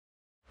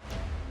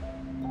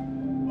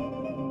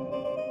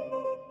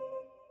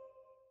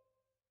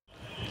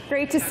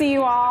Great to see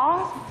you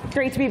all.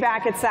 Great to be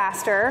back at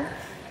SaaStr.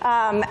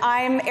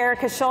 I'm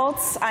Erica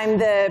Schultz. I'm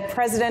the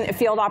President of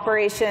Field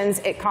Operations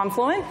at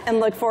Confluent and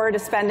look forward to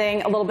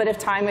spending a little bit of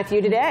time with you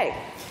today.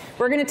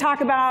 We're going to talk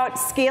about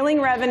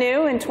scaling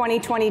revenue in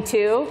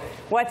 2022,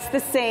 what's the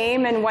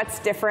same and what's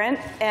different,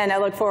 and I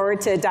look forward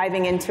to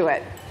diving into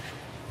it.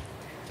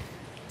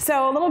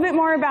 So a little bit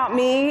more about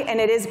me, and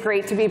it is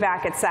great to be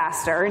back at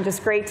SaaStr, and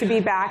just great to be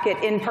back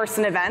at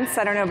in-person events.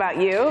 I don't know about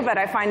you, but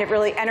I find it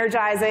really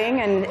energizing,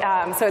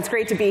 and so it's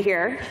great to be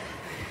here.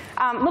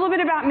 A little bit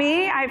about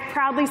me. I've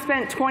proudly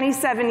spent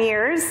 27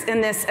 years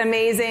in this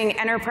amazing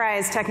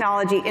enterprise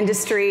technology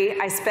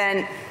industry. I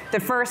spent the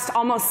first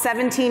almost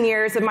 17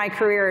 years of my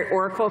career at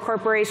Oracle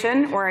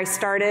Corporation, where I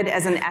started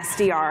as an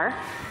SDR.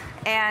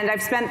 And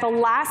I've spent the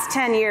last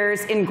 10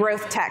 years in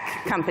growth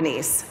tech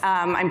companies.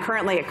 I'm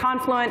currently at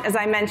Confluent, as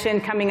I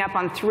mentioned, coming up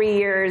on 3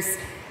 years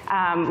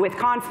with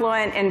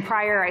Confluent. And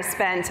prior, I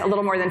spent a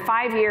little more than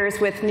 5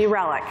 years with New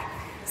Relic.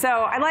 So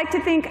I like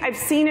to think I've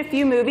seen a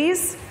few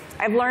movies.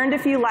 I've learned a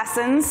few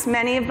lessons,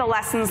 many of the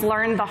lessons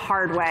learned the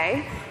hard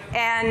way.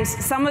 And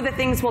some of the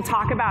things we'll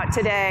talk about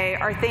today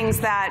are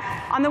things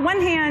that, on the one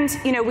hand,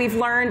 we've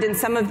learned in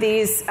some of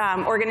these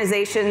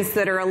organizations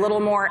that are a little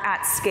more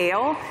at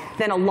scale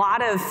than a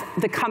lot of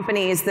the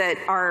companies that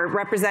are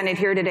represented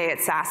here today at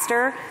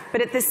SaaStr. But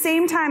at the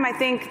same time, I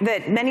think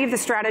that many of the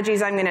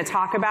strategies I'm going to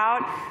talk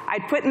about,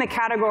 I'd put in the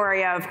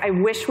category of, I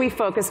wish we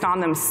focused on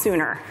them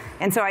sooner.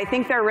 And so I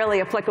think they're really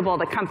applicable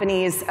to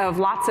companies of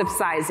lots of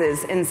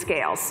sizes and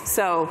scales.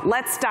 So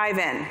let's dive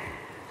in.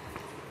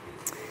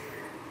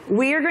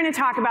 We are going to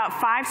talk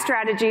about 5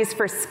 strategies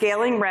for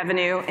scaling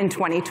revenue in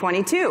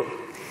 2022.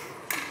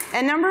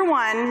 And number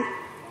one,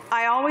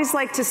 I always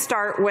like to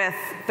start with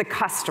the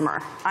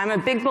customer. I'm a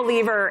big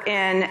believer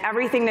in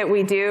everything that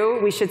we do,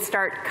 we should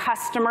start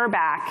customer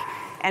back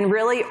and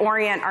really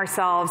orient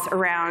ourselves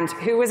around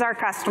who is our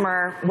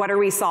customer, what are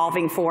we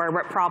solving for,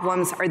 what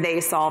problems are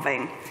they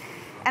solving.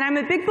 And I'm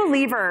a big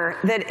believer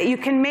that you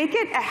can make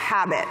it a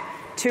habit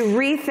to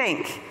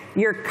rethink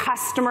your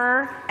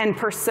customer and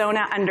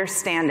persona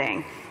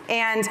understanding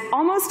and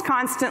almost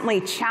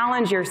constantly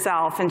challenge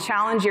yourself and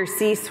challenge your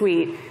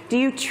C-suite. Do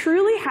you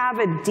truly have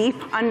a deep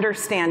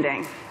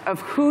understanding of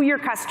who your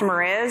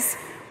customer is,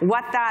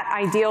 what that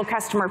ideal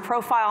customer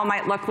profile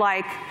might look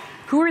like,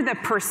 who are the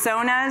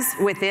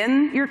personas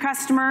within your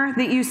customer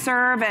that you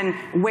serve, and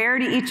where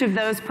do each of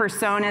those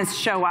personas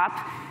show up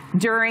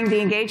during the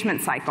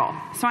engagement cycle?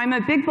 So I'm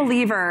a big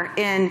believer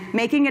in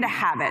making it a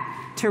habit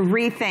to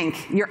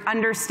rethink your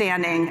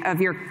understanding of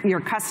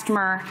your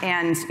customer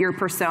and your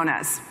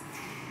personas.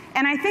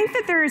 And I think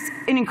that there's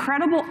an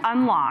incredible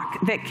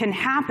unlock that can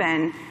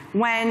happen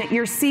when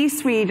your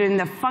C-suite and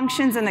the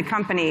functions in the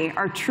company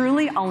are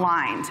truly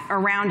aligned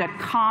around a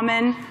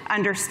common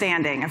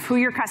understanding of who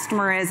your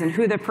customer is and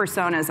who the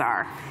personas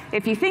are.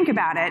 If you think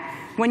about it,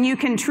 when you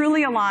can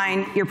truly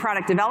align your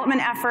product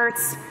development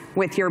efforts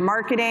with your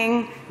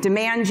marketing,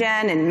 demand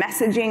gen, and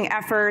messaging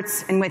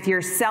efforts, and with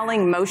your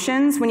selling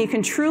motions, when you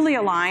can truly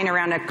align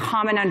around a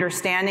common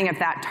understanding of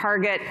that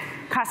target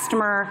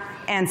customer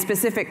and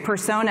specific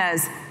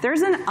personas,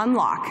 there's an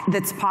unlock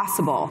that's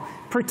possible,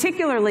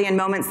 particularly in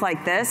moments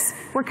like this,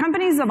 where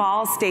companies of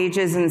all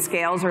stages and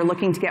scales are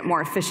looking to get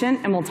more efficient,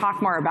 and we'll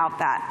talk more about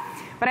that.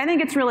 But I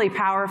think it's really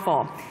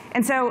powerful.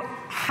 And so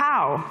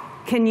how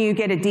can you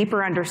get a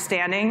deeper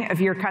understanding of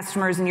your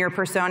customers and your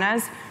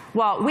personas?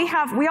 Well, we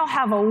all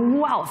have a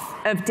wealth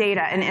of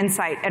data and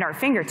insight at our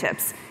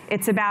fingertips.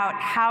 It's about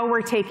how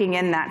we're taking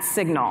in that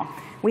signal.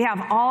 We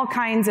have all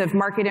kinds of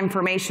market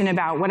information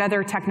about what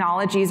other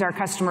technologies our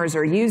customers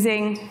are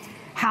using,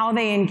 how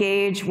they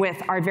engage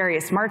with our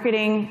various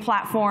marketing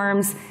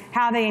platforms,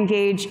 how they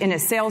engage in a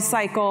sales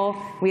cycle.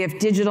 We have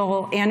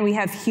digital and we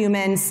have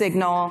human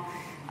signal.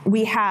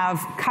 We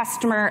have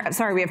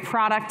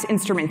product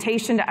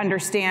instrumentation to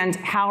understand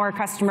how our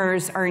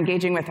customers are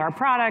engaging with our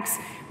products.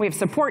 We have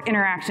support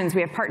interactions.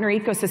 We have partner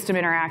ecosystem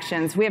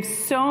interactions. We have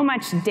so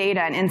much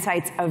data and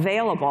insights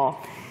available.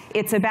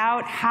 It's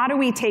about how do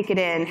we take it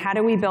in, how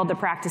do we build the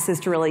practices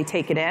to really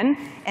take it in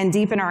and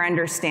deepen our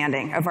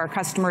understanding of our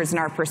customers and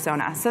our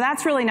persona. So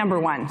that's really number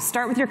one.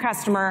 Start with your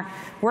customer,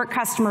 work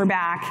customer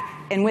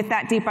back, and with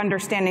that deep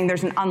understanding,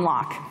 there's an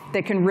unlock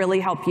that can really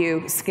help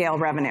you scale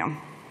revenue.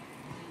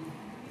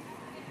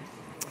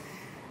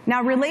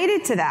 Now,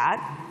 related to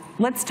that,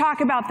 let's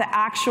talk about the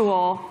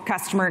actual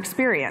customer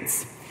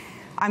experience.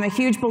 I'm a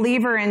huge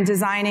believer in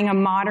designing a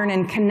modern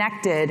and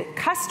connected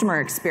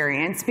customer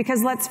experience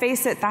because, let's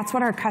face it, that's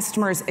what our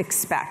customers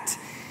expect.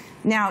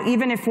 Now,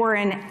 even if we're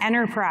in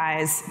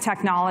enterprise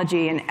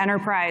technology and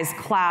enterprise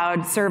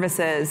cloud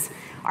services,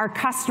 our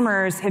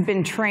customers have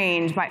been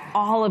trained by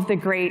all of the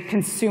great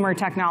consumer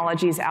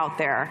technologies out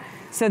there.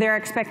 So their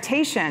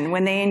expectation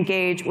when they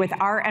engage with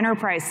our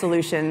enterprise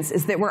solutions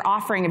is that we're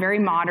offering a very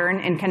modern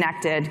and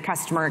connected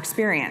customer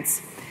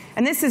experience.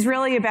 And this is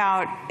really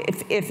about,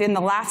 if in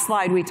the last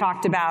slide we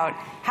talked about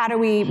how do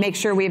we make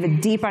sure we have a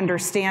deep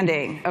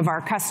understanding of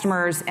our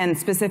customers and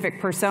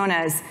specific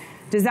personas,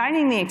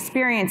 designing the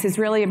experience is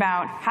really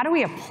about how do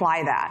we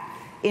apply that?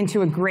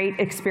 into a great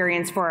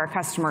experience for our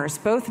customers,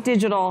 both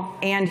digital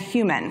and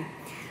human.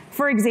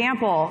 For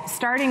example,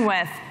 starting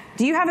with,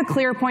 do you have a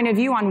clear point of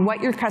view on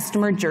what your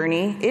customer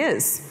journey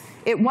is?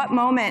 At what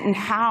moment and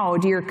how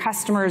do your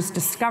customers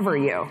discover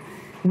you?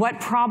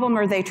 What problem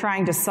are they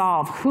trying to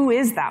solve? Who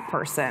is that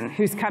person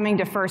who's coming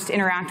to first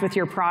interact with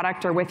your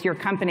product or with your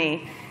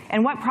company?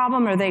 And what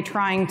problem are they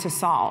trying to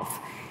solve?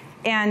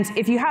 And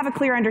if you have a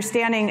clear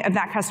understanding of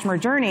that customer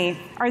journey,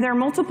 are there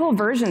multiple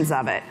versions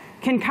of it?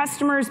 Can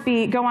customers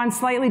go on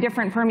slightly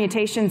different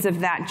permutations of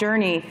that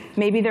journey?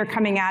 Maybe they're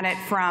coming at it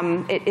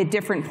from at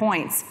different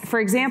points. For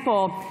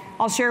example,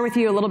 I'll share with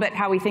you a little bit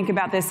how we think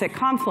about this at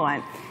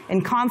Confluent.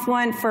 In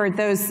Confluent, for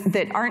those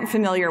that aren't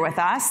familiar with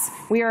us,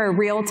 we are a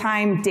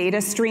real-time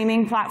data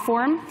streaming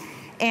platform.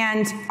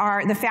 And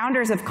the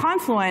founders of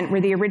Confluent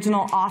were the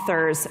original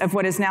authors of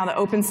what is now the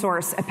open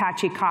source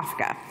Apache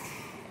Kafka.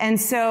 And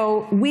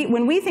so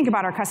when we think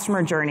about our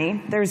customer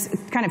journey, there's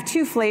kind of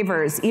two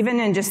flavors,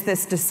 even in just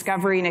this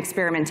discovery and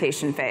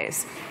experimentation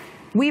phase.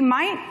 We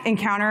might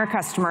encounter a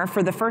customer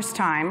for the first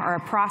time, or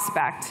a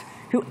prospect,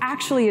 who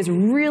actually is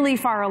really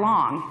far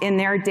along in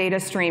their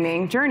data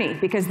streaming journey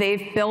because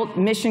they've built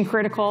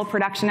mission-critical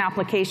production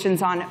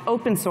applications on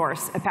open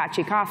source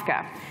Apache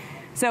Kafka.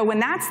 So when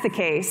that's the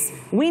case,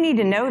 we need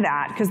to know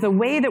that, because the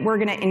way that we're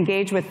going to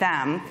engage with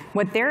them,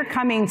 what they're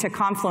coming to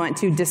Confluent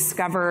to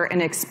discover and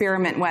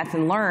experiment with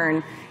and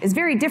learn, is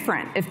very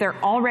different if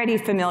they're already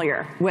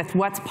familiar with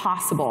what's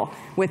possible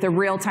with a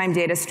real-time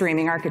data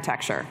streaming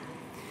architecture.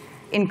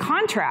 In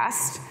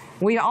contrast,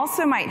 we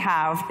also might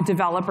have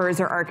developers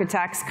or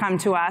architects come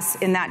to us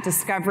in that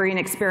discovery and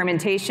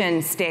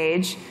experimentation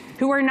stage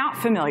who are not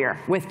familiar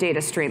with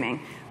data streaming.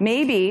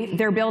 Maybe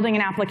they're building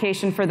an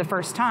application for the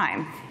first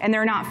time, and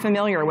they're not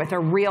familiar with a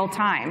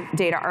real-time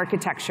data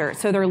architecture,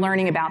 so they're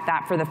learning about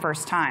that for the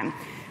first time.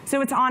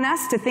 So it's on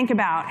us to think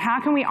about how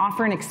can we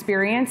offer an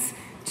experience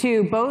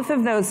to both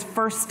of those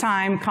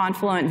first-time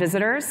Confluent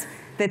visitors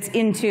that's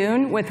in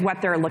tune with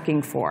what they're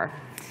looking for.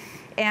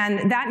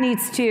 And that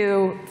needs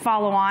to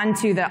follow on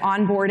to the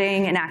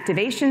onboarding and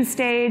activation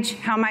stage.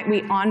 How might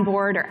we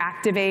onboard or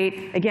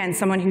activate, again,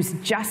 someone who's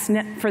just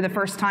for the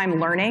first time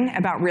learning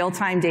about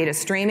real-time data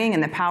streaming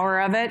and the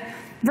power of it,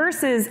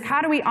 versus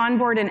how do we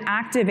onboard and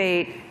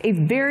activate a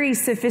very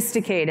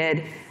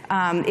sophisticated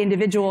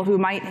individual who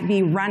might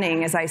be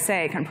running, as I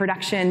say, kind of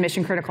production,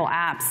 mission-critical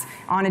apps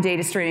on a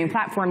data streaming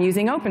platform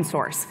using open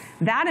source.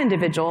 That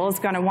individual is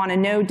going to want to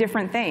know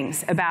different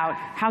things about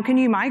how can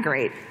you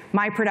migrate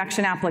my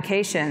production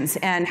applications,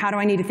 and how do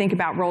I need to think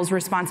about roles,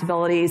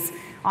 responsibilities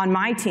on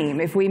my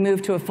team if we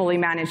move to a fully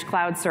managed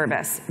cloud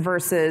service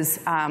versus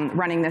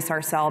running this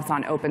ourselves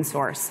on open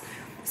source.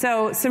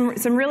 So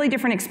some really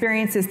different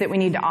experiences that we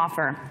need to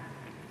offer.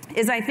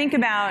 As I think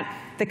about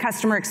the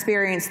customer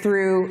experience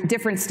through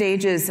different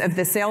stages of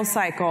the sales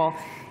cycle,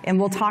 and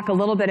we'll talk a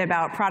little bit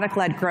about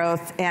product-led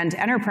growth and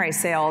enterprise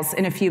sales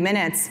in a few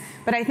minutes,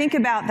 but I think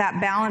about that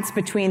balance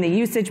between the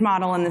usage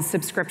model and the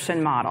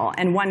subscription model.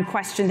 And one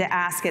question to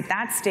ask at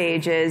that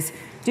stage is,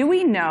 do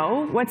we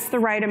know what's the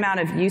right amount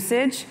of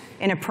usage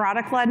in a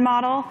product-led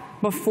model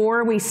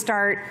before we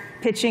start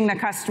pitching the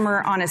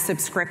customer on a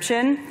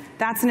subscription?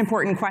 That's an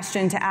important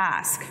question to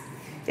ask.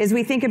 As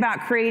we think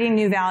about creating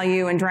new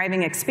value and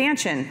driving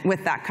expansion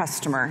with that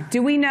customer,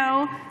 do we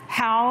know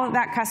how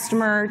that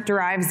customer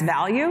derives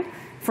value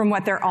from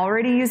what they're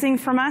already using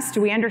from us? Do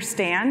we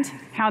understand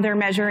how they're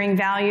measuring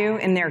value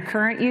in their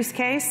current use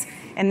case,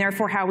 and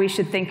therefore how we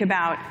should think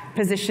about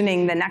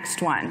positioning the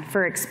next one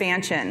for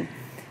expansion?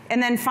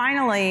 And then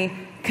finally,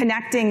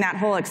 connecting that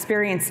whole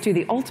experience to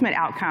the ultimate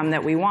outcome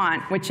that we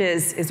want, which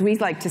is, as we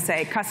like to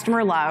say,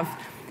 customer love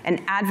and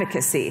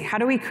advocacy. How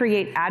do we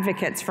create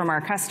advocates from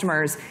our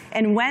customers?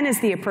 And when is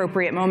the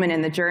appropriate moment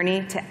in the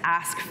journey to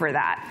ask for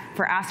that,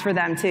 ask for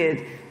them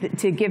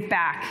to give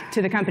back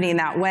to the company in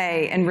that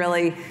way and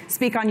really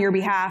speak on your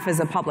behalf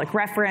as a public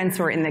reference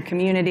or in the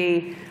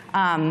community?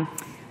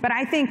 But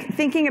I think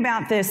thinking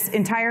about this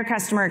entire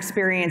customer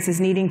experience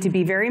is needing to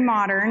be very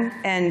modern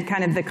and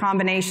kind of the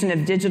combination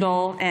of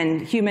digital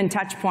and human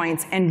touch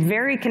points, and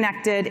very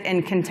connected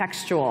and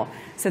contextual,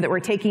 so that we're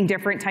taking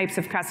different types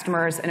of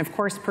customers and, of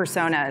course,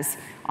 personas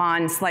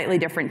on slightly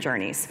different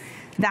journeys.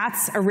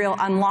 That's a real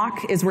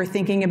unlock as we're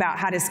thinking about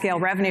how to scale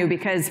revenue,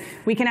 because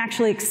we can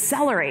actually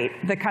accelerate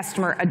the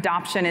customer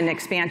adoption and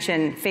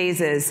expansion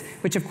phases,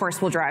 which, of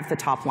course, will drive the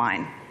top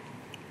line.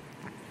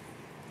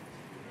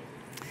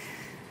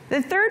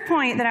 The third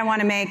point that I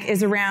want to make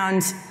is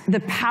around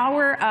the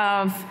power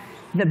of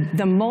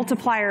the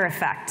multiplier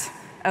effect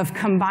of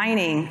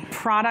combining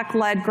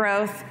product-led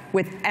growth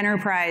with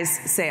enterprise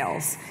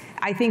sales.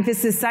 I think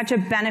this is such a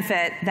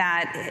benefit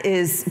that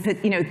is,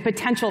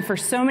 potential for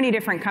so many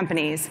different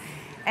companies.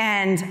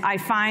 And I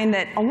find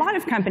that a lot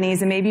of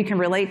companies, and maybe you can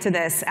relate to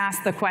this,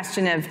 ask the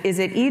question of, is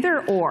it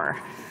either or?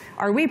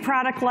 Are we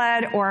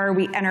product-led or are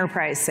we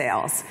enterprise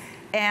sales?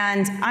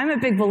 And I'm a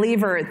big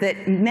believer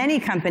that many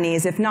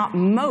companies, if not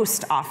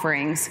most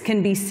offerings,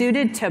 can be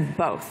suited to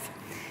both.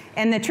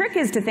 And the trick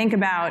is to think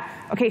about,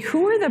 okay,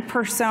 who are the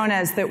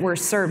personas that we're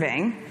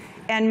serving?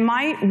 And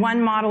might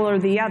one model or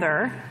the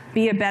other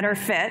be a better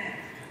fit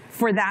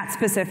for that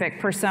specific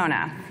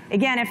persona?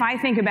 Again, if I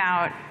think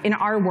about in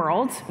our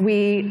world,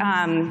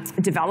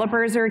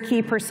 developers are a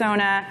key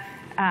persona,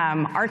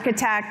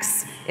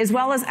 architects, as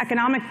well as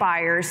economic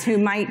buyers who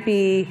might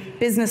be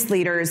business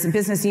leaders,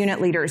 business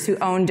unit leaders who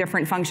own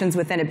different functions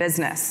within a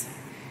business.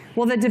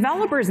 Well, the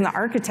developers and the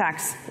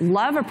architects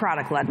love a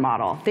product-led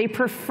model. They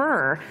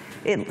prefer,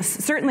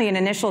 certainly in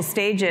initial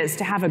stages,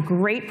 to have a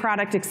great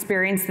product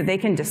experience that they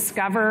can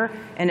discover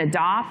and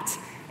adopt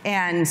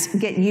and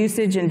get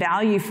usage and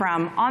value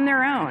from on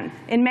their own.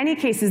 In many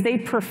cases, they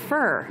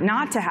prefer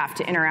not to have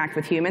to interact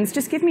with humans.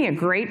 Just give me a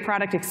great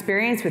product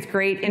experience with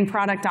great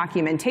in-product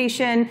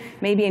documentation,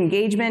 maybe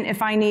engagement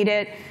if I need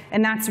it,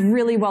 and that's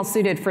really well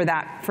suited for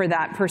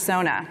that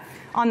persona.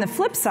 On the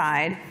flip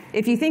side,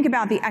 if you think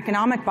about the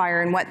economic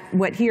buyer and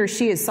what he or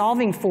she is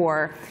solving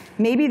for,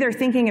 maybe they're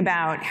thinking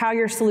about how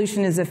your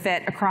solution is a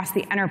fit across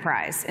the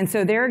enterprise. And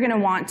so they're going to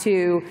want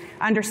to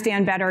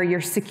understand better your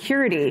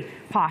security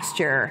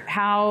posture,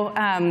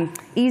 how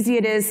easy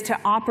it is to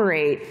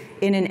operate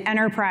in an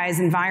enterprise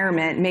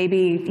environment,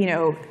 maybe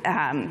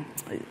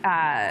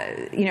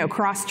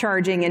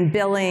cross-charging and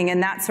billing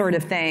and that sort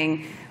of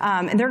thing.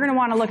 And they're going to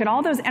want to look at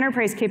all those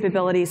enterprise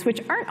capabilities, which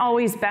aren't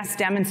always best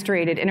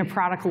demonstrated in a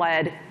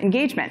product-led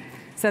engagement.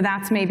 So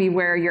that's maybe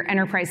where your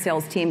enterprise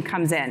sales team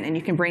comes in, and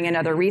you can bring in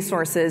other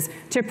resources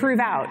to prove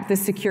out the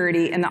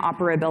security and the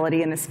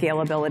operability and the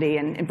scalability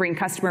and bring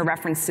customer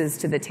references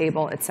to the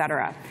table, et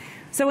cetera.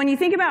 So when you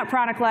think about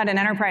product-led and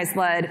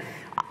enterprise-led,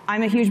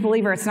 I'm a huge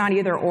believer it's not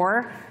either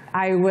or.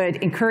 I would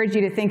encourage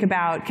you to think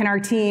about, can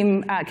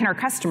our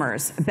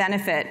customers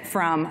benefit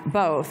from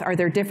both? Are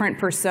there different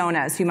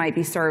personas who might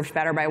be served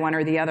better by one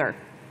or the other?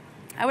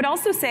 I would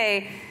also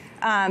say,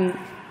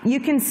 you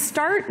can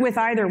start with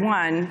either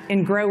one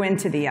and grow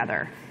into the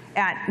other.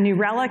 At New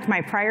Relic,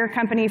 my prior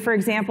company, for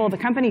example, the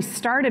company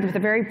started with a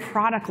very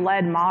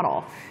product-led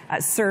model,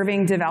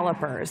 serving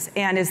developers.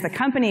 And as the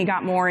company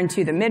got more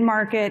into the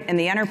mid-market and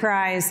the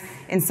enterprise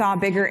and saw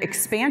bigger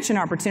expansion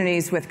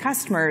opportunities with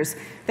customers,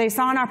 they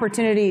saw an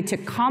opportunity to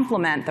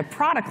complement the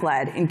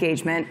product-led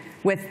engagement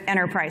with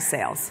enterprise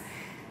sales.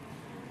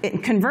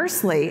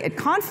 Conversely, at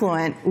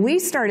Confluent, we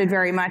started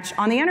very much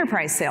on the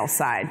enterprise sales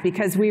side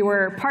because we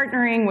were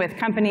partnering with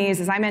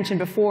companies, as I mentioned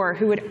before,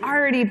 who had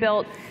already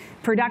built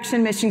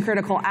production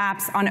mission-critical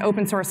apps on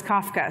open source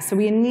Kafka. So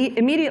we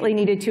immediately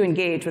needed to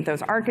engage with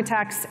those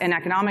architects and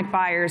economic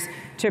buyers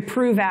to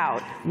prove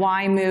out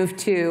why move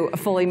to a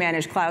fully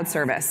managed cloud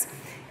service.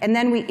 And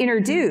then we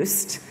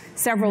introduced,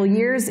 several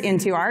years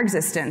into our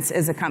existence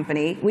as a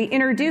company, we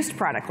introduced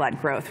product-led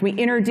growth. We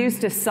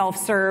introduced a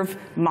self-serve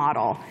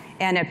model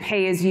and a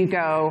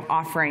pay-as-you-go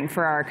offering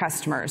for our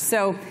customers.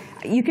 So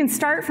you can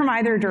start from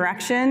either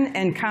direction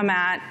and come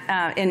at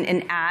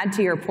and add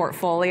to your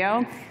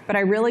portfolio. But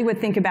I really would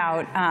think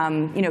about,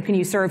 can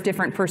you serve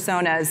different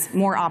personas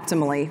more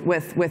optimally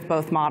with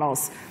both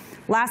models?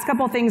 Last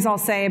couple things I'll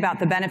say about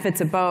the benefits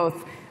of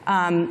both.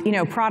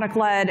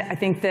 Product-led, I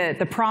think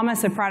the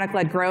promise of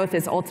product-led growth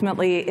is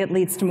ultimately it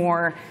leads to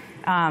more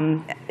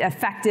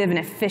effective and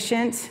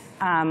efficient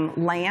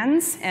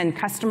lands and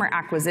customer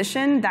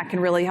acquisition that can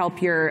really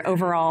help your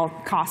overall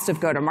cost of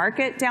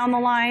go-to-market down the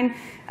line.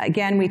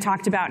 Again, we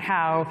talked about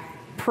how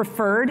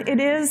preferred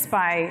it is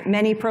by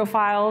many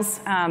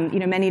profiles,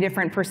 many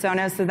different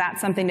personas, so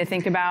that's something to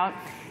think about.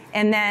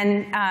 And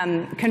then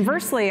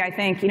conversely, I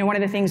think one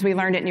of the things we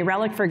learned at New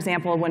Relic, for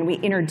example, when we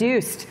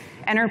introduced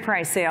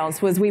enterprise sales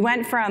was we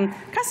went from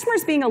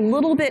customers being a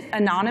little bit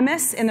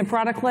anonymous in the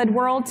product-led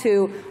world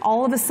to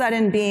all of a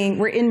sudden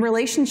we're in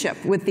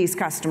relationship with these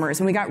customers.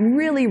 And we got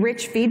really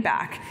rich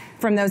feedback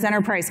from those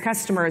enterprise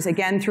customers,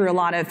 again, through a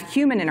lot of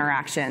human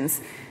interactions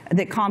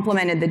that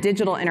complemented the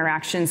digital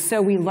interactions. So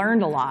we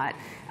learned a lot.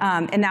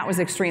 And that was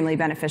extremely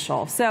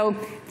beneficial. So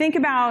think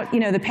about the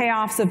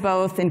payoffs of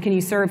both, and can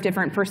you serve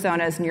different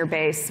personas in your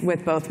base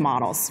with both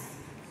models?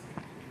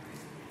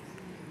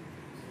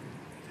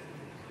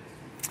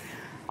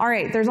 All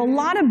right, there's a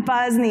lot of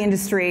buzz in the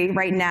industry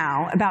right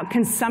now about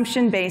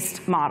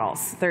consumption-based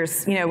models.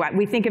 There's,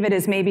 we think of it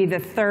as maybe the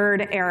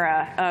third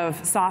era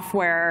of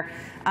software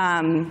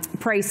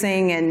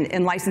pricing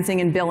and licensing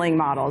and billing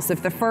models.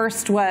 If the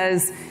first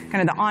was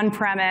kind of the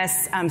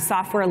on-premise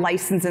software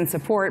license and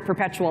support,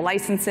 perpetual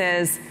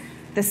licenses,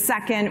 the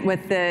second,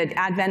 with the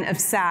advent of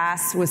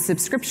SaaS, was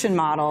subscription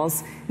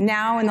models.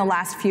 Now, in the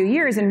last few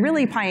years, and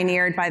really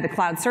pioneered by the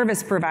cloud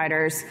service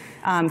providers,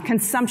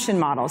 consumption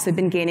models have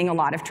been gaining a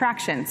lot of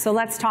traction. So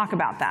let's talk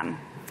about them.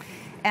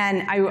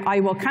 And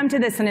I will come to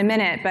this in a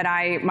minute, but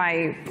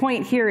my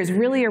point here is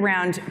really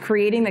around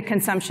creating the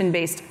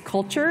consumption-based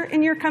culture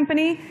in your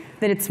company,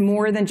 that it's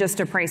more than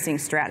just a pricing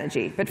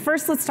strategy. But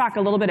first, let's talk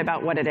a little bit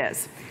about what it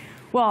is.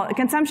 Well, a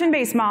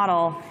consumption-based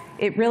model,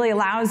 it really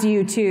allows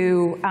you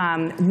to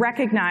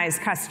recognize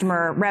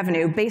customer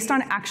revenue based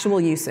on actual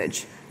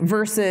usage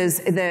versus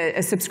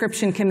a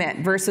subscription commit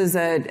versus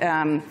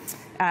a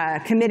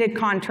committed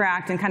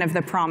contract and kind of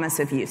the promise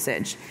of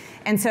usage.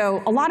 And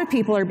so a lot of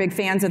people are big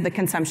fans of the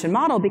consumption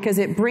model because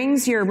it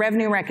brings your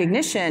revenue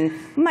recognition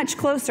much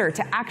closer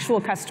to actual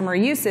customer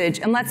usage,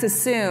 and let's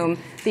assume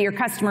that your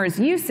customer's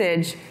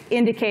usage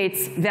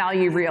indicates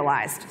value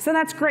realized. So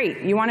that's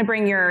great. You want to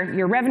bring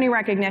your revenue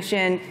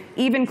recognition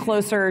even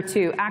closer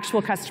to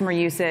actual customer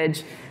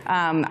usage.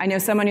 I know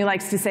someone who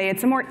likes to say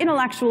it's a more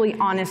intellectually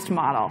honest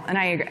model, and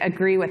I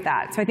agree with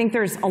that. So I think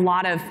there's a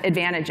lot of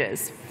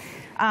advantages.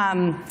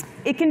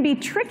 It can be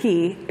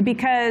tricky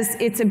because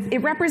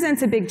it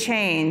represents a big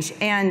change.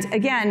 And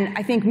again,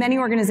 I think many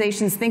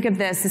organizations think of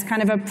this as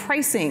kind of a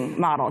pricing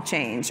model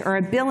change or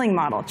a billing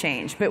model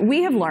change. But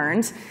we have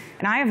learned,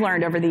 and I have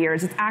learned over the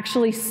years, it's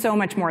actually so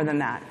much more than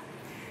that.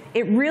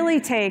 It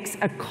really takes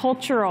a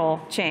cultural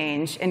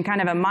change and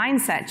kind of a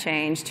mindset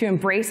change to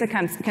embrace a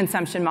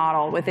consumption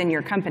model within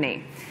your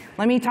company.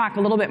 Let me talk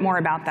a little bit more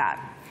about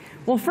that.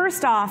 Well,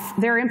 first off,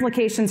 there are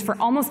implications for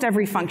almost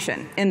every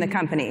function in the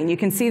company, and you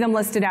can see them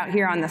listed out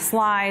here on the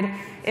slide.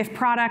 If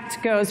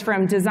product goes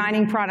from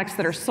designing products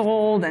that are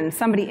sold and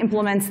somebody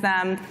implements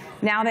them,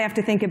 now they have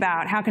to think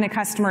about how can a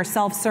customer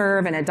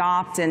self-serve and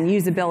adopt and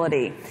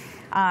usability.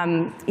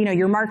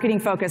 Your marketing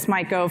focus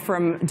might go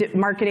from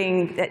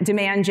marketing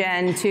demand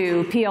gen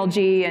to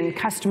PLG and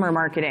customer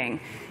marketing.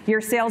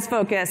 Your sales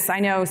focus, I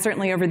know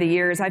certainly over the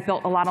years, I've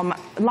built a lot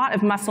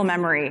of muscle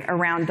memory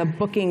around the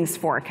bookings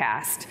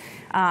forecast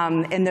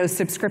and those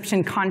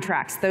subscription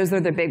contracts. Those are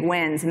the big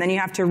wins. And then you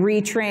have to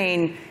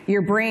retrain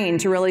your brain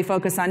to really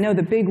focus on, no,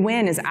 the big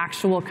win is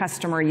actual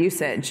customer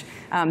usage.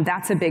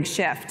 That's a big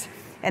shift.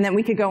 And then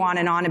we could go on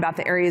and on about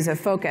the areas of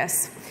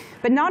focus.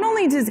 But not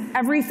only does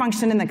every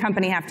function in the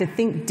company have to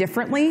think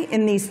differently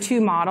in these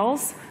two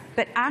models,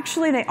 but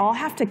actually they all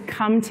have to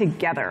come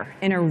together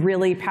in a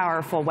really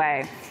powerful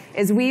way.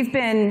 As we've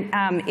been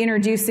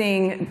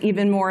introducing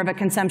even more of a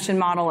consumption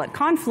model at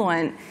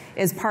Confluent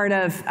as part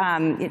of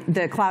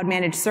the cloud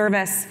managed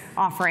service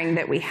offering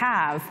that we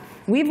have,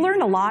 we've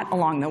learned a lot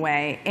along the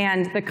way.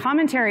 And the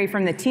commentary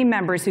from the team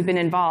members who've been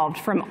involved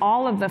from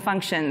all of the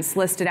functions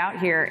listed out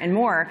here and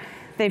more,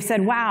 they've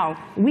said,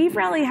 wow, we've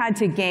really had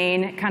to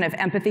gain kind of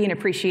empathy and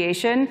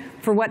appreciation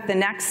for what the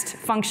next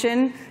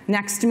function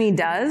next to me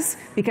does.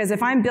 Because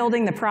if I'm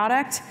building the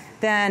product,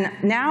 then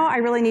now I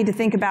really need to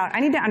think about, I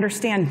need to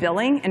understand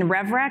billing and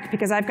RevRec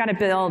because I've got to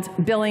build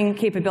billing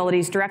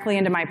capabilities directly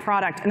into my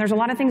product. And there's a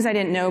lot of things I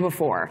didn't know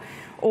before.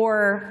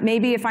 Or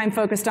maybe if I'm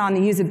focused on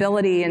the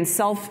usability and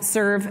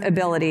self-serve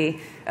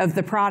ability of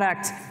the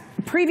product,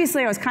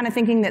 previously, I was kind of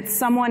thinking that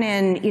someone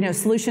in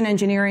solution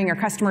engineering or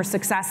customer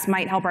success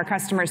might help our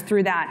customers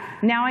through that.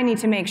 Now I need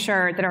to make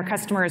sure that our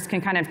customers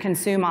can kind of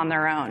consume on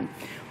their own.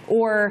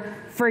 Or,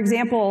 for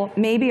example,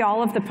 maybe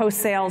all of the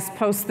post-sales,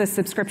 post the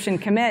subscription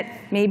commit,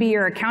 maybe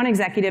your account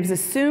executives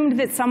assumed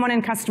that someone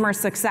in customer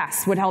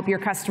success would help your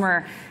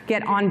customer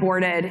get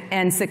onboarded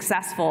and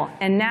successful.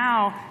 And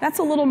now that's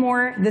a little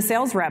more the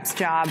sales rep's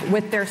job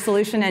with their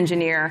solution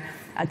engineer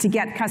to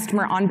get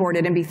customer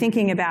onboarded and be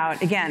thinking about,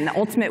 again, the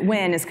ultimate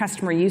win is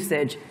customer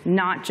usage,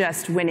 not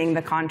just winning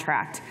the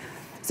contract.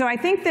 So I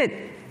think that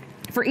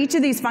for each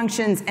of these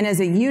functions and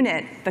as a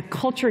unit, the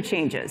culture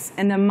changes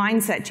and the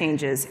mindset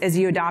changes as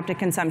you adopt a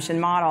consumption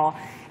model.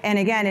 And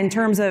again, in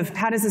terms of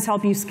how does this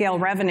help you scale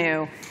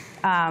revenue,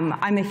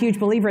 I'm a huge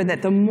believer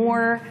that the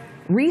more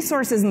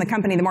resources in the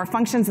company, the more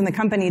functions in the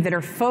company that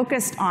are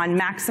focused on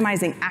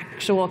maximizing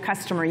actual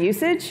customer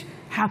usage,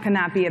 how can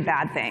that be a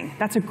bad thing?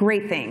 That's a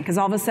great thing, because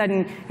all of a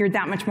sudden you're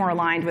that much more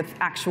aligned with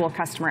actual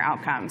customer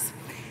outcomes.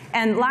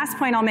 And last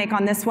point I'll make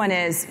on this one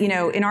is,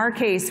 in our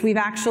case, we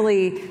have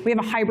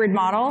a hybrid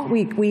model.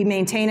 We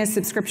maintain a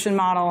subscription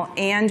model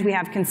and we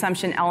have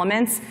consumption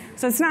elements.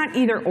 So it's not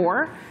either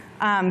or,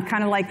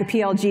 kind of like the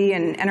PLG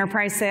and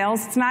enterprise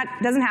sales.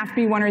 Doesn't have to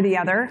be one or the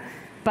other.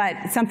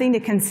 But something to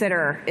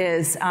consider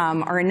is,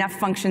 are enough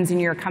functions in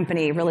your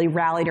company really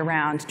rallied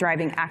around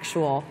driving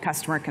actual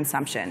customer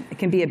consumption? It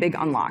can be a big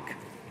unlock.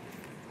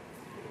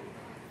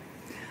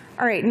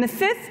 All right, and the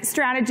fifth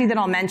strategy that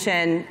I'll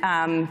mention,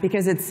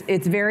 because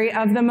it's very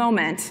of the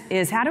moment,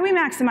 is how do we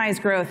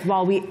maximize growth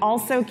while we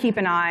also keep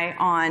an eye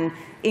on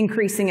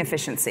increasing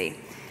efficiency?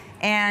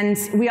 And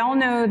we all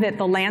know that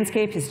the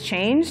landscape has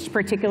changed,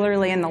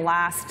 particularly in the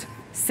last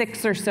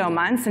 6 or so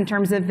months, in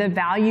terms of the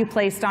value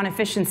placed on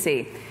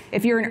efficiency.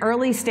 If you're an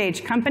early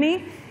stage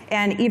company,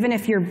 and even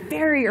if you're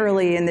very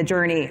early in the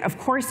journey, of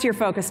course you're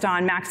focused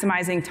on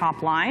maximizing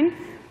top line,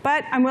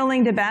 but I'm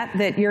willing to bet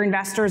that your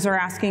investors are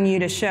asking you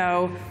to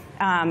show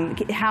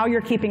how you're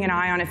keeping an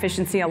eye on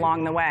efficiency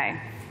along the way.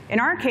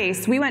 In our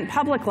case, we went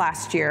public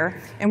last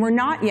year, and we're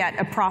not yet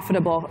a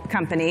profitable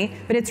company,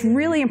 but it's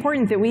really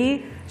important that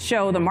we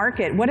show the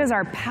market what is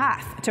our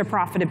path to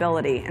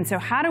profitability. And so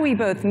how do we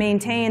both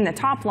maintain the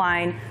top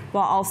line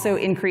while also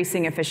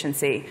increasing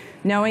efficiency,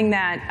 knowing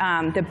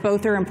that, that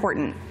both are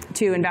important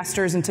to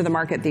investors and to the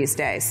market these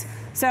days.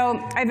 So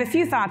I have a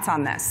few thoughts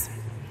on this.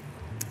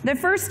 The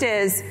first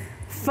is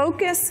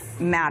focus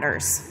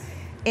matters.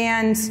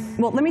 And,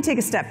 well, let me take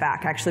a step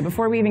back, actually,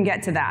 before we even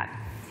get to that.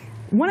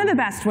 One of the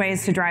best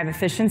ways to drive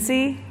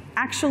efficiency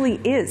actually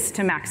is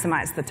to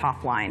maximize the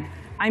top line.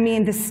 I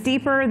mean, the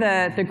steeper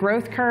the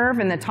growth curve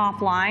and the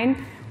top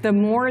line, the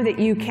more that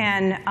you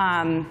can,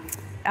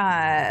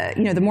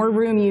 the more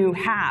room you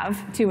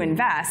have to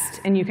invest,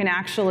 and you can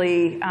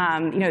actually,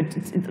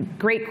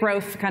 great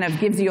growth kind of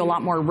gives you a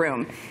lot more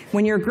room.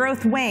 When your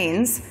growth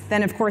wanes,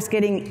 then of course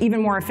getting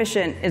even more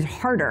efficient is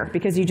harder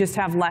because you just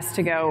have less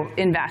to go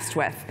invest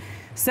with.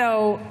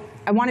 So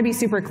I want to be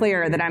super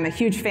clear that I'm a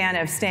huge fan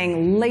of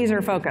staying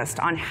laser focused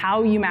on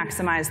how you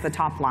maximize the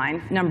top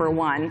line, number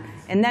one,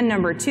 and then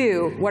number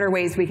two, what are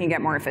ways we can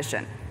get more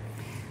efficient?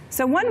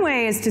 So one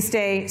way is to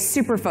stay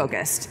super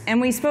focused. And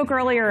we spoke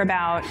earlier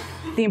about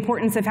the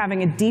importance of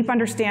having a deep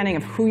understanding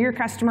of who your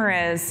customer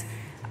is,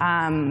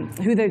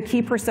 who the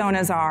key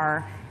personas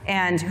are,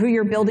 and who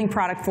you're building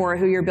product for,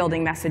 who you're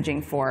building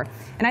messaging for.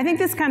 And I think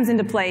this comes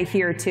into play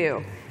here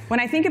too. When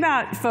I think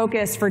about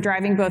focus for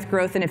driving both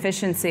growth and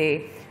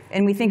efficiency,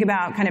 and we think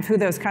about kind of who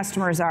those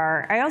customers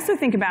are, I also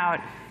think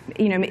about,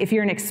 if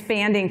you're an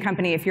expanding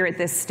company, if you're at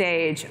this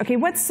stage, okay,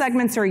 what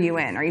segments are you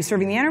in? Are you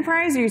serving the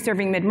enterprise? Are you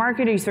serving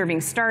mid-market? Are you serving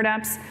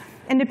startups?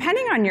 And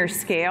depending on your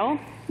scale,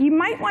 you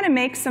might want to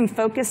make some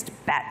focused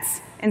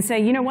bets and say,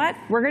 you know what,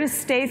 we're going to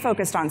stay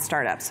focused on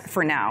startups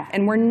for now,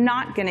 and we're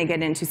not going to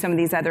get into some of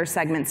these other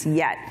segments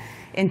yet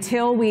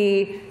until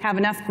we have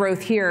enough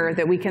growth here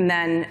that we can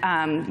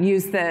then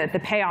use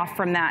the payoff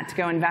from that to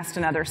go invest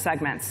in other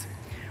segments.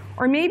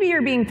 Or maybe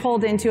you're being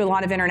pulled into a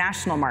lot of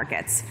international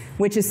markets,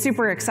 which is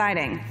super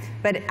exciting.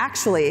 But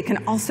actually, it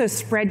can also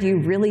spread you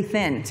really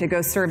thin to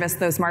go service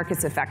those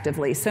markets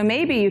effectively. So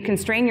maybe you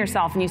constrain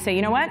yourself and you say,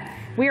 you know what?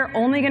 We are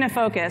only going to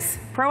focus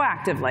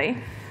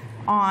proactively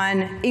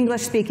on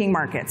English-speaking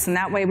markets. And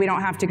that way, we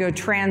don't have to go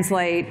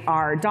translate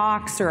our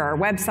docs or our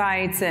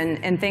websites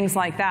and things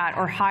like that,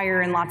 or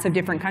hire in lots of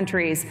different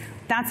countries.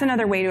 That's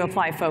another way to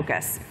apply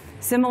focus.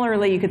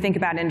 Similarly, you could think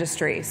about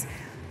industries.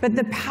 But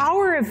the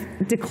power of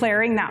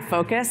declaring that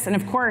focus, and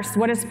of course,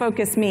 what does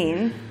focus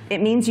mean?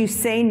 It means you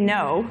say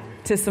no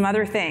to some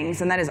other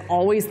things, and that is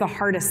always the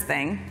hardest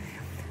thing.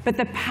 But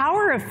the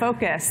power of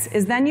focus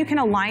is then you can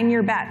align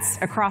your bets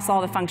across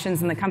all the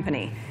functions in the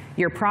company.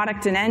 Your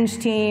product and eng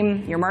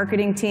team, your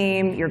marketing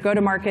team, your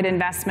go-to-market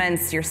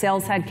investments, your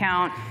sales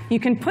headcount, you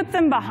can put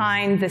them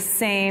behind the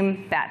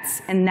same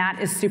bets, and that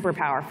is super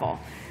powerful.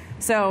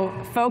 So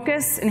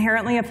focus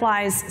inherently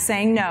applies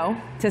saying no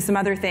to some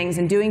other things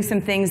and doing some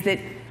things that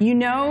you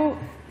know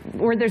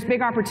where there's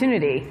big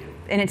opportunity,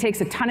 and it takes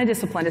a ton of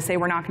discipline to say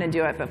we're not going to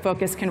do it, but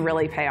focus can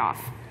really pay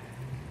off.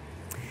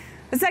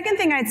 The second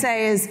thing I'd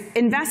say is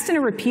invest in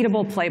a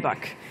repeatable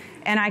playbook.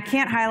 And I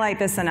can't highlight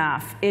this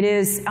enough.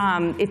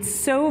 It's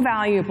so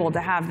valuable to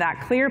have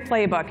that clear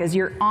playbook as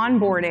you're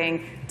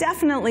onboarding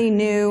definitely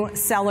new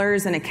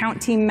sellers and account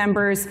team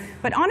members,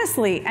 but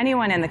honestly,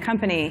 anyone in the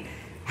company.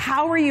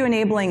 How are you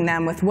enabling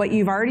them with what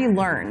you've already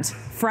learned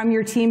from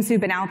your teams who've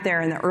been out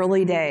there in the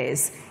early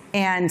days?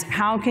 And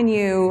how can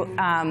you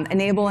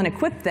enable and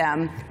equip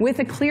them with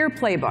a clear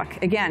playbook,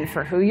 again,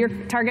 for who your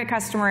target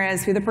customer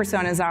is, who the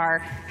personas are,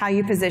 how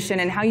you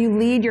position, and how you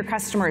lead your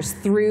customers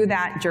through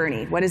that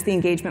journey? What does the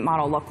engagement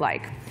model look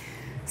like?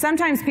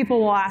 Sometimes people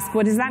will ask,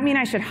 well, does that mean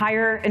I should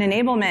hire an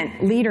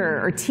enablement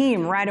leader or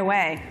team right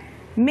away?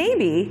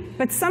 Maybe,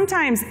 but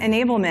sometimes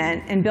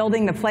enablement and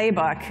building the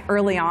playbook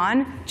early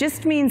on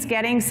just means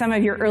getting some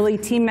of your early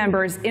team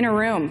members in a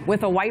room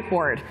with a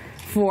whiteboard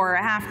for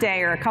a half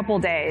day or a couple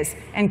days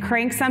and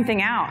crank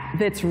something out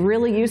that's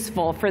really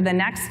useful for the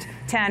next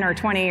 10 or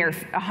 20 or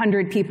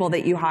 100 people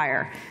that you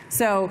hire.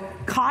 So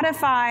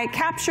codify,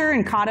 capture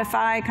and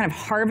codify, kind of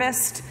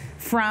harvest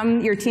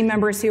from your team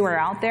members who are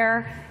out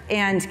there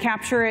and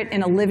capture it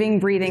in a living,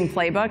 breathing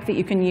playbook that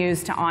you can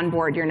use to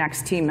onboard your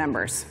next team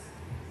members.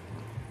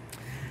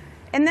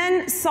 And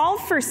then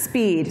solve for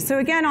speed. So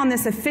again, on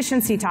this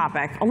efficiency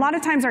topic, a lot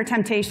of times our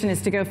temptation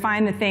is to go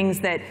find the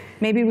things that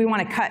maybe we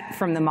want to cut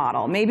from the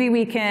model. Maybe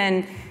we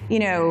can,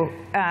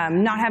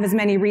 not have as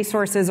many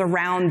resources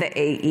around the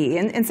AE.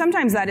 And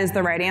sometimes that is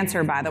the right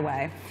answer, by the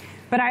way.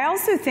 But I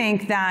also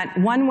think that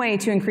one way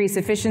to increase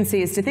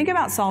efficiency is to think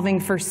about solving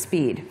for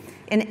speed.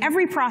 In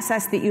every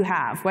process that you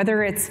have,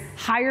 whether it's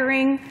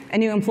hiring a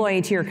new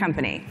employee to your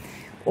company,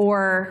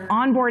 or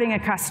onboarding a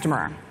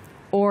customer,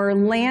 or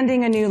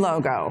landing a new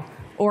logo,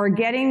 or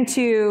getting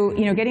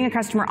a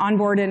customer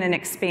onboarded and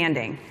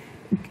expanding.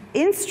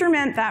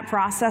 Instrument that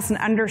process and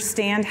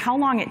understand how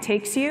long it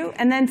takes you,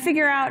 and then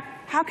figure out,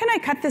 how can I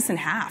cut this in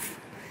half?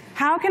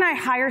 How can I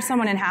hire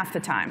someone in half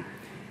the time?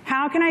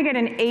 How can I get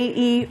an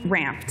AE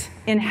ramped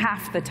in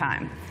half the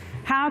time?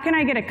 How can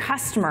I get a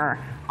customer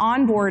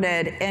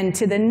onboarded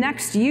into the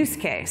next use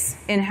case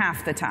in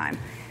half the time?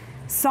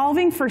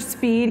 Solving for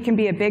speed can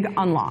be a big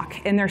unlock,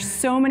 and there's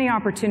so many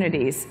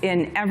opportunities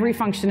in every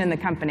function in the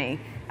company.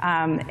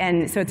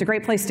 And so it's a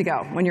great place to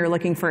go when you're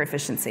looking for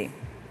efficiency.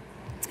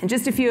 And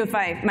just a few of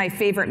my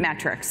favorite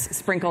metrics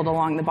sprinkled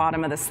along the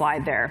bottom of the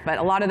slide there, but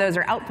a lot of those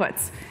are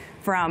outputs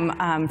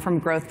from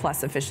growth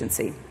plus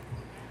efficiency.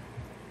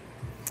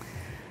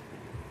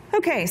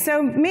 Okay,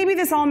 so maybe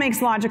this all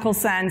makes logical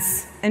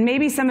sense, and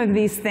maybe some of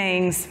these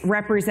things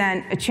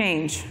represent a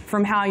change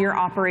from how you're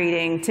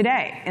operating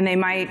today, and they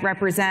might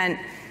represent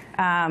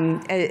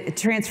a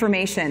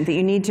transformation that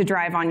you need to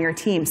drive on your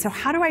team. So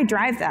how do I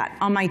drive that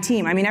on my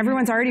team? I mean,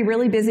 everyone's already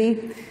really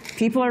busy.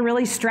 People are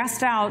really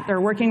stressed out. They're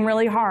working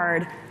really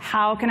hard.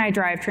 How can I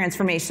drive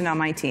transformation on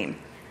my team?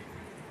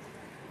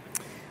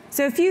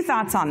 So a few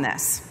thoughts on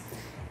this.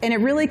 And it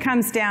really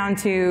comes down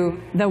to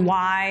the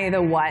why,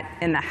 the what,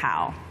 and the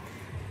how.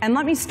 And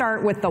let me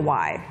start with the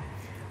why.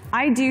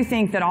 I do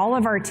think that all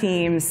of our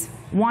teams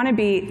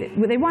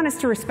they want us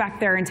to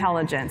respect their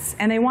intelligence,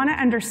 and they want to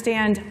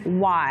understand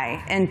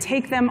why and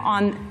take them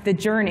on the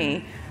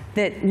journey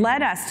that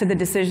led us to the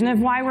decision of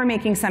why we're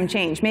making some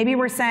change. Maybe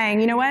we're saying,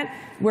 you know what,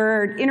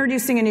 we're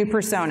introducing a new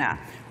persona,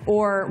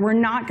 or we're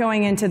not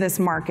going into this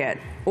market,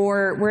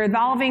 or we're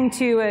evolving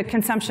to a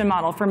consumption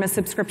model from a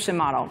subscription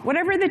model.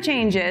 Whatever the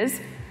change is,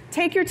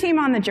 take your team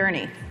on the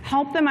journey.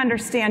 Help them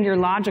understand your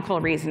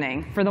logical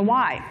reasoning for the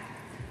why.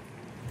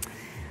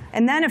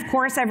 And then, of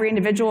course, every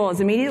individual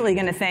is immediately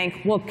going to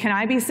think, well, can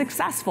I be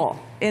successful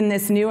in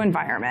this new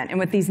environment and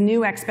with these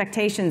new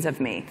expectations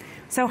of me?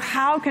 So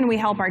how can we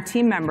help our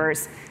team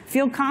members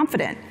feel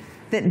confident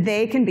that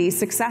they can be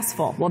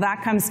successful? Well,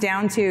 that comes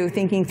down to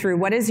thinking through,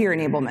 what is your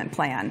enablement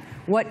plan?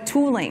 What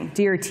tooling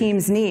do your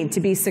teams need to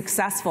be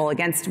successful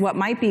against what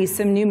might be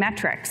some new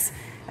metrics,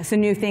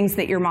 some new things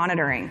that you're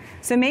monitoring?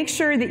 So make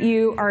sure that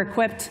you are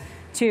equipped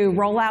to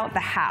roll out the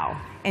how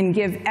and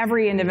give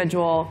every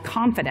individual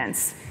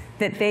confidence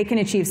that they can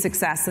achieve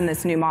success in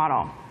this new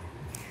model.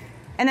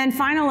 And then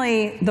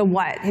finally, the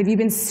what. Have you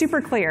been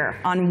super clear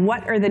on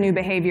what are the new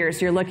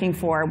behaviors you're looking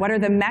for? What are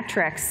the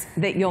metrics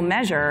that you'll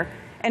measure?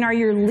 And are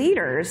your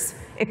leaders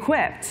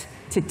equipped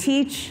to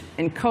teach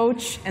and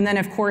coach and then,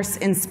 of course,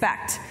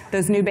 inspect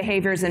those new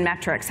behaviors and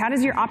metrics? How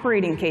does your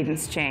operating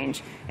cadence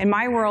change? In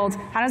my world,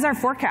 how does our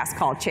forecast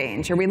call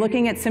change? Are we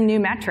looking at some new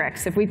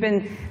metrics? If we've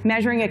been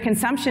measuring a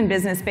consumption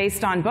business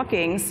based on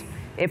bookings,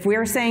 if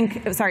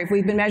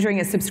we've been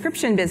measuring a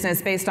subscription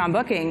business based on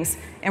bookings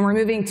and we're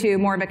moving to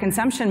more of a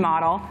consumption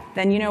model,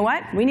 then you know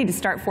what? We need to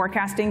start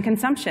forecasting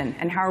consumption.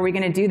 And how are we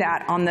going to do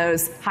that on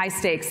those high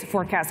stakes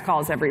forecast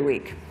calls every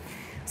week?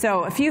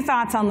 So a few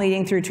thoughts on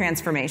leading through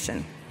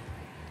transformation.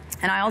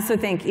 And I also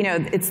think,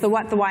 it's the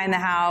what, the why, and the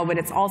how, but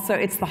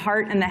it's the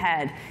heart and the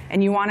head.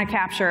 And you want to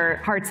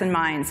capture hearts and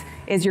minds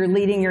as you're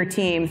leading your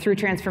team through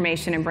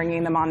transformation and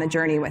bringing them on the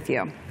journey with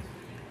you.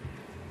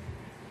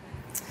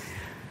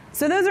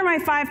 So those are my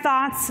 5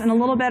 thoughts and a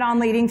little bit on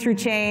leading through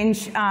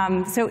change.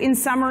 So in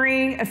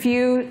summary, a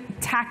few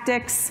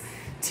tactics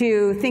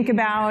to think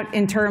about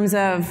in terms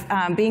of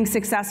being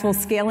successful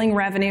scaling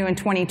revenue in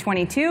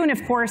 2022, and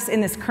of course in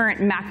this current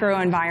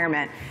macro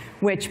environment,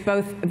 which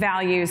both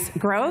values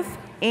growth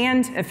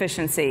and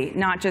efficiency,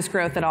 not just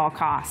growth at all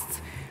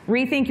costs.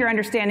 Rethink your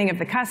understanding of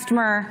the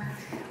customer,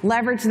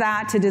 leverage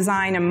that to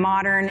design a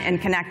modern and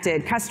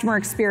connected customer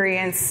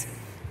experience,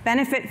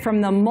 benefit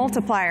from the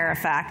multiplier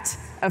effect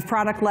of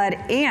product-led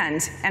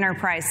and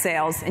enterprise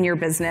sales in your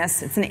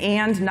business. It's an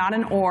and, not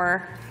an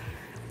or.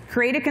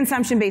 Create a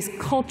consumption-based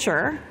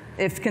culture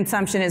if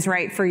consumption is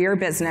right for your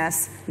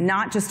business,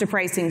 not just a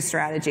pricing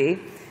strategy.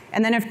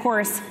 And then, of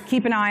course,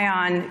 keep an eye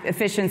on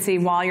efficiency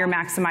while you're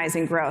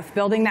maximizing growth.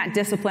 Building that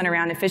discipline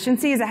around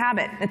efficiency is a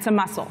habit. It's a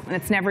muscle, and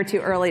it's never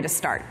too early to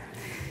start.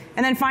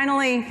 And then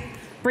finally,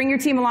 bring your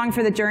team along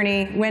for the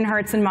journey, win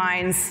hearts and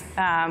minds.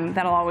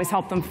 That'll always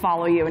help them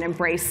follow you and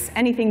embrace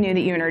anything new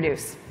that you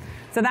introduce.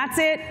 So that's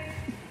it.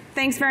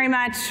 Thanks very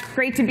much.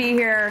 Great to be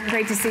here.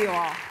 Great to see you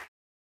all.